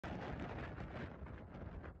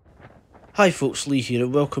Hi folks, Lee here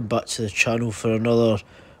and welcome back to the channel for another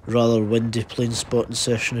rather windy plane spotting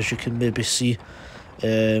session. As you can maybe see,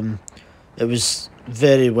 it was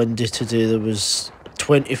very windy today. There was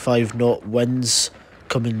 25 knot winds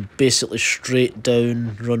coming basically straight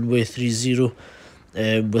down runway 30,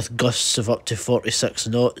 with gusts of up to 46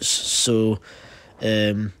 knots. So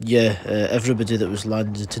everybody that was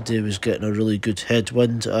landing today was getting a really good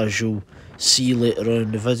headwind, as you'll see later on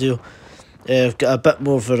in the video. We've got a bit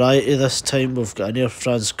more variety this time. We've got an Air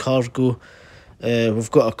France Cargo. We've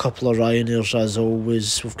got a couple of Ryanairs as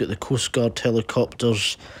always. We've got the Coast Guard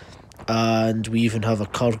helicopters, and we even have a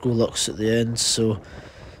Cargolux at the end. So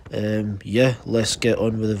yeah, let's get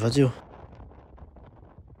on with the video.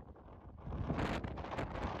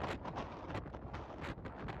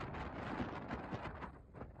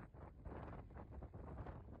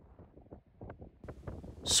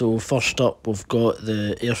 So first up, we've got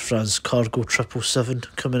the Air France Cargo 777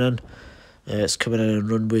 coming in. It's coming in on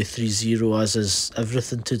runway 30, as is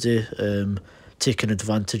everything today, taking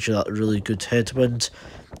advantage of that really good headwind.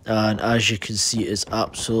 And as you can see, it's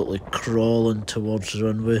absolutely crawling towards the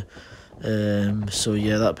runway. So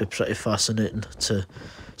yeah, that'd be pretty fascinating to.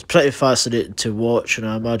 It's pretty fascinating to watch, and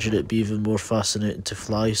I imagine it'd be even more fascinating to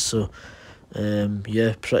fly. So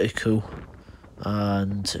yeah, pretty cool.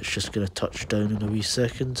 And it's just going to touch down in a wee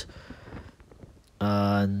second.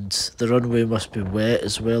 And the runway must be wet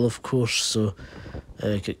as well, of course, so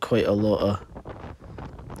get quite a lot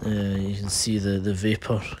of, you can see the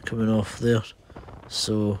vapour coming off there.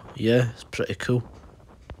 So yeah, it's pretty cool.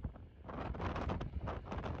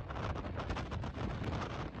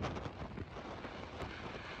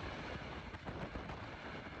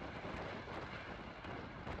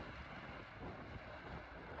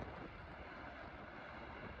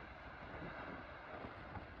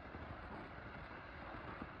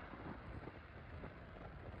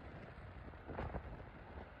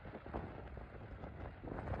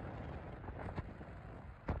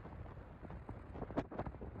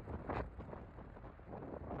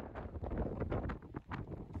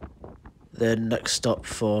 Then next up,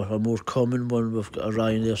 for a more common one, we've got a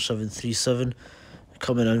Ryanair 737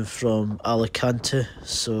 coming in from Alicante.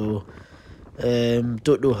 So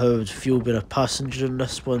don't know how I would feel being a passenger in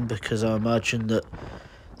this one, because I imagine that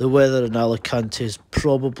the weather in Alicante is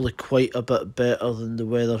probably quite a bit better than the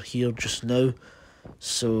weather here just now.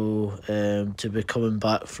 So to be coming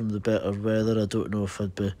back from the better weather, I don't know if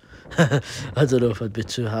I'd be I don't know if I'd be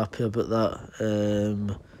too happy about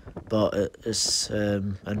that. But it's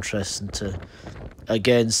interesting to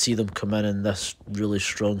again see them come in this really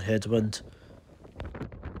strong headwind.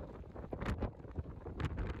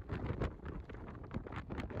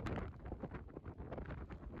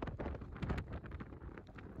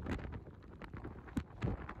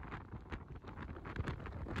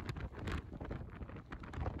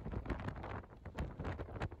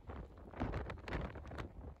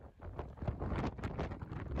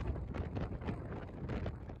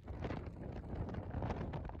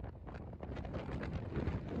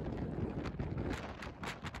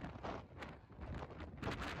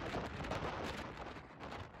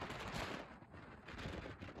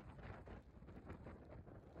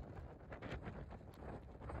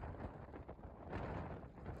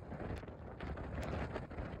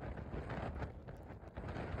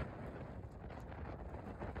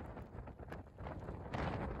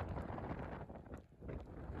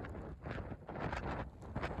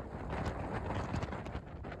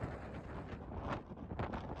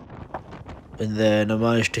 And then I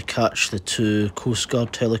managed to catch the two Coast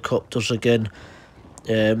Guard helicopters again.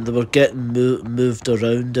 They were getting moved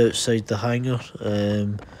around outside the hangar,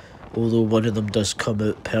 although one of them does come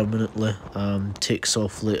out permanently, takes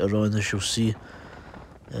off later on, as you'll see.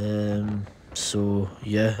 So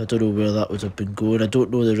yeah, I don't know where that would have been going. I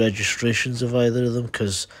don't know the registrations of either of them,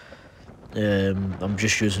 because I'm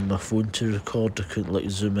just using my phone to record. I couldn't like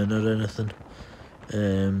zoom in or anything.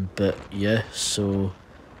 But yeah, so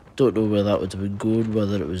don't know where that would have been going,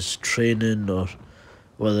 whether it was training or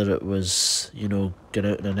whether it was, you know,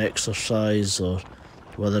 getting out in an exercise, or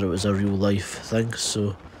whether it was a real life thing.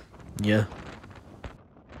 So yeah.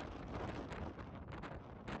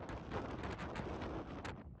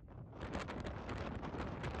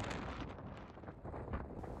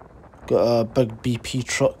 Got a big BP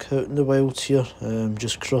truck out in the wild here,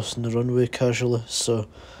 just crossing the runway casually. So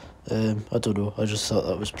I don't know, I just thought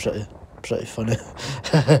that was pretty funny.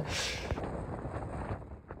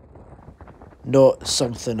 Not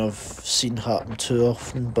something I've seen happen too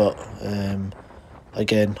often, but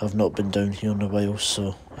again, I've not been down here in a while,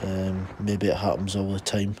 so maybe it happens all the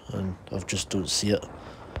time and I just don't see it.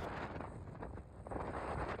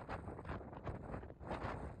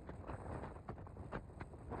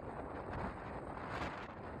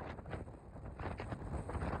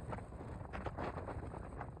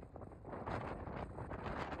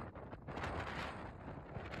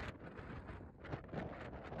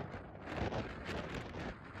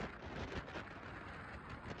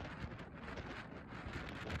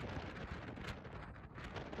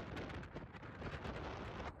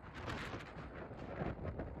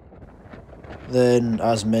 Then,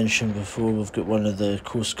 as mentioned before, we've got one of the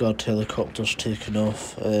Coast Guard helicopters taking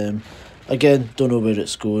off. Again, don't know where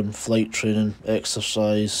it's going. Flight training,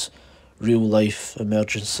 exercise, real life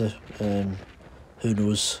emergency. Who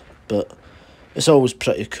knows? But it's always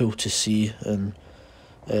pretty cool to see, and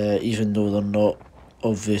even though they're not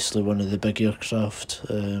obviously one of the big aircraft,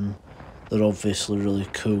 they're obviously really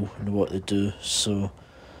cool in what they do. So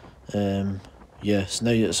yeah,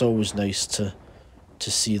 it's always nice to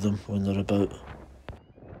see them when they're about.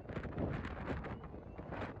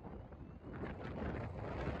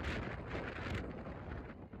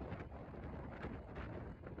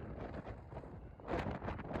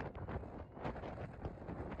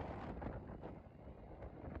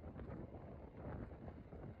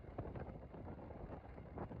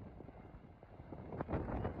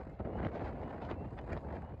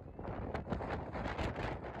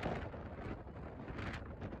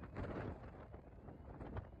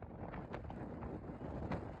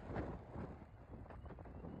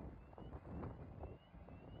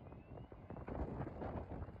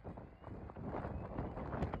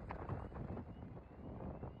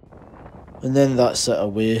 And then that's it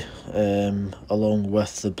away, along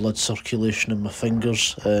with the blood circulation in my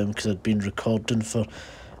fingers, because I'd been recording for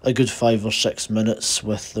a good 5 or 6 minutes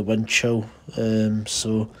with the wind chill,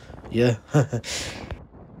 so yeah.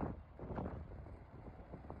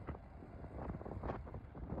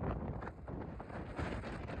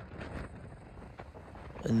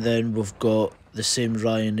 And then we've got the same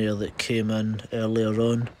Ryanair that came in earlier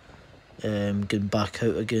on, going back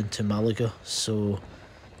out again to Malaga, so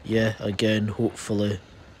yeah, again, hopefully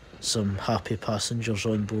some happy passengers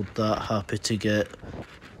on board that, happy to get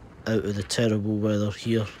out of the terrible weather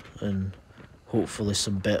here and hopefully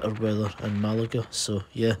some better weather in Malaga, so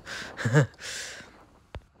yeah.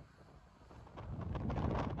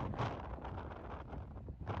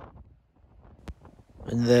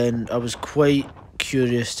 And then I was quite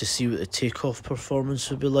curious to see what the takeoff performance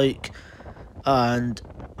would be like, and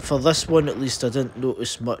for this one at least I didn't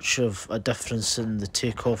notice much of a difference in the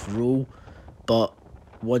takeoff roll, but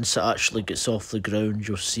once it actually gets off the ground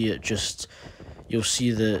you'll see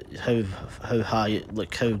the how high it,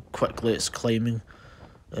 like how quickly it's climbing,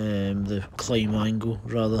 the climb angle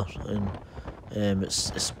rather, and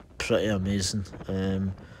it's pretty amazing.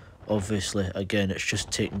 Obviously again it's just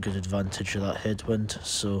taking good advantage of that headwind,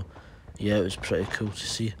 so yeah, it was pretty cool to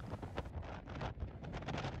see.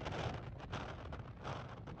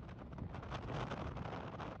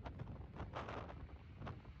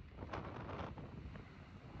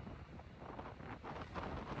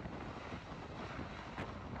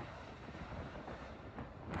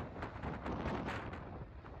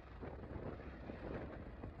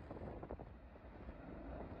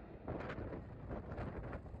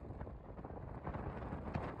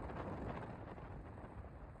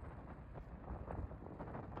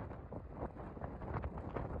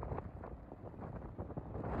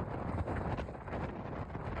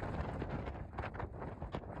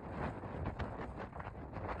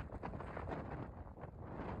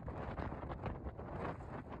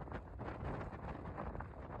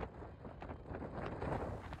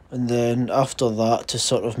 And then after that, to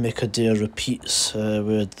sort of make a day of repeats, we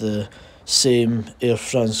had the same Air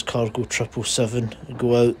France Cargo 777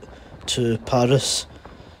 go out to Paris.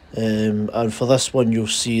 And for this one, you'll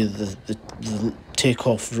see the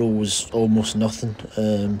takeoff roll was almost nothing.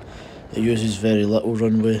 It uses very little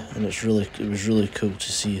runway, and it was really cool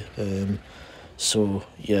to see. So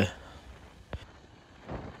yeah.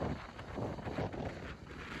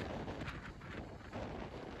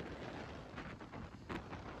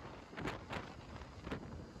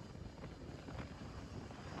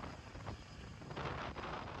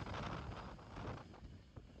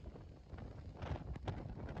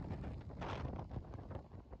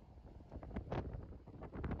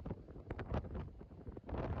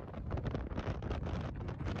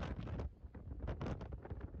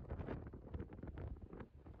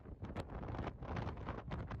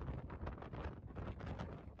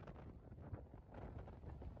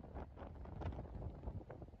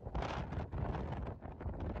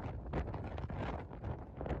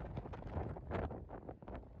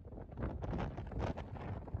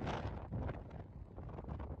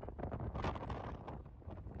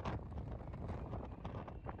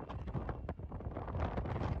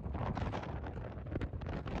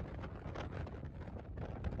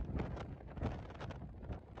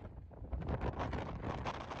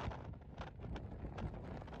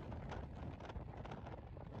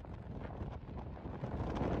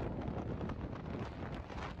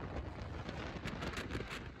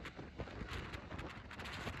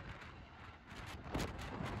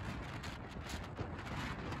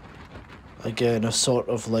 Again, I sort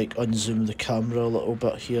of like unzoom the camera a little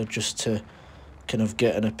bit here just to kind of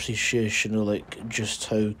get an appreciation of like just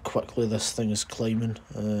how quickly this thing is climbing.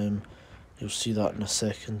 You'll see that in a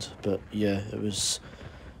second, but yeah, it was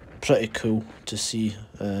pretty cool to see.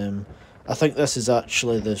 I think this is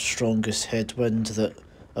actually the strongest headwind that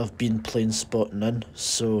I've been plane spotting in,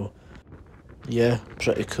 so yeah,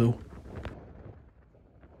 pretty cool.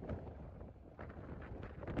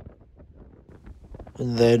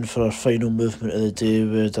 And then for our final movement of the day,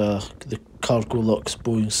 we had the Cargolux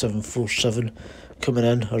Boeing 747 coming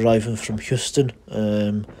in, arriving from Houston.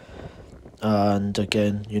 And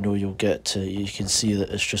again, you know, you can see that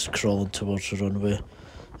it's just crawling towards the runway.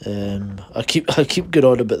 I keep going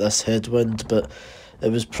on about this headwind, but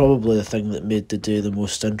it was probably the thing that made the day the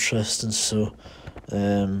most interesting. So,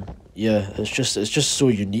 yeah, it's just so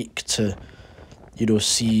unique to, you know,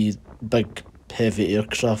 see big heavy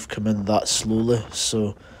aircraft come in that slowly.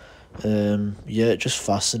 So, yeah, it just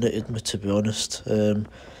fascinated me, to be honest.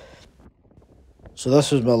 So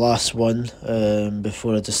this was my last one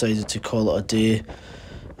before I decided to call it a day.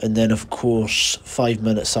 And then, of course, 5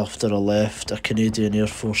 minutes after I left, a Canadian Air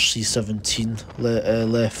Force C-17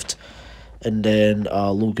 left, and then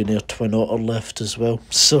a Logan Air Twin Otter left as well.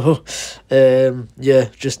 So, yeah,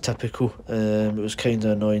 just typical. It was kind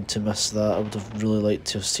of annoying to miss that. I would have really liked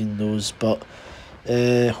to have seen those, but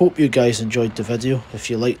hope you guys enjoyed the video. If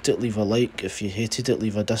you liked it, leave a like. If you hated it,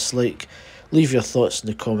 leave a dislike. Leave your thoughts in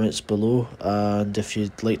the comments below, and if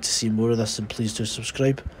you'd like to see more of this, then please do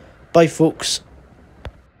subscribe. Bye, folks.